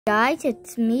guys,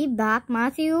 it's me back,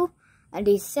 Matthew, at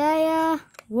Isaiah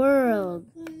World.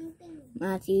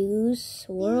 Matthew's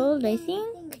World, I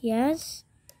think, yes.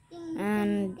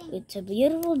 And it's a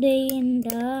beautiful day in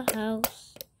the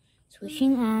house.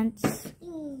 Swishing ants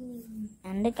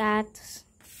and the cats.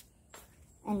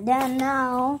 And then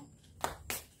now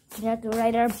we have to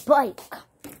ride our bike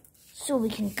so we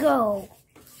can go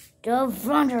to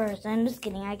Frontiers. I'm just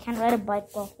kidding, I can't ride a bike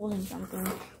while holding something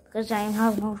because I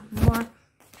have no more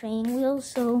training wheels,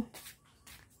 so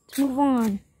let's move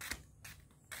on.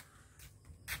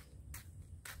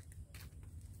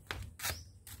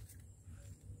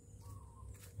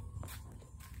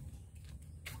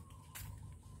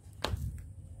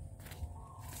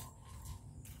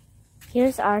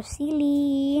 Here's our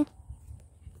Silly,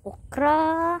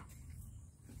 Okra,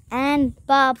 and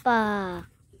Papa.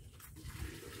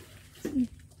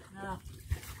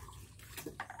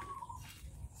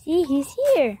 See, he's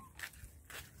here.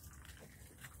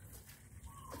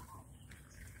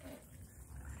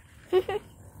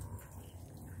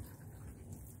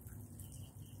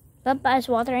 Papa is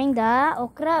watering the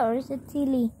okra, or is it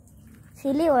Silly?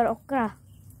 Silly or okra?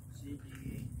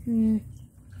 Silly.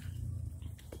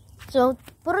 So,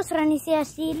 puro serani siya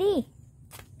Silly.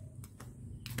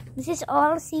 This is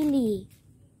all Silly.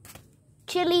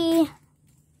 Chili.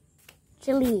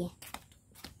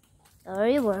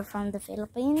 Sorry, we're from the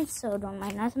Philippines, so don't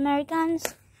mind us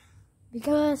Americans,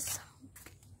 because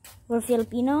we're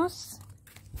Filipinos.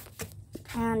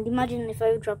 And imagine if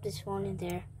I drop this phone in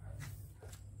there.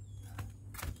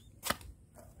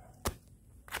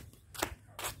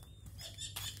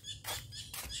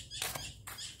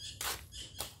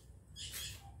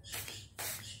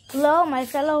 Hello, my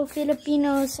fellow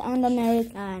Filipinos and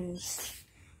Americans.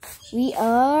 We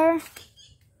are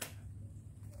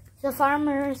the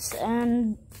farmers,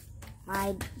 and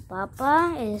my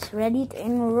papa is ready to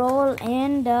enroll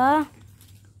in the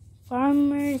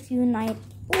Farmers Unite.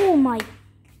 Oh my!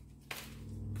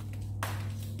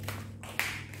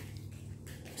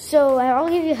 So I'll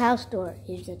give you a house tour.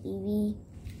 Here's the TV.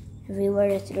 Everywhere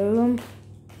is the room.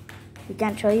 We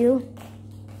can't show you.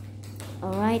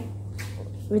 Alright.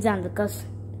 We're done because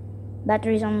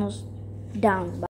battery's almost down.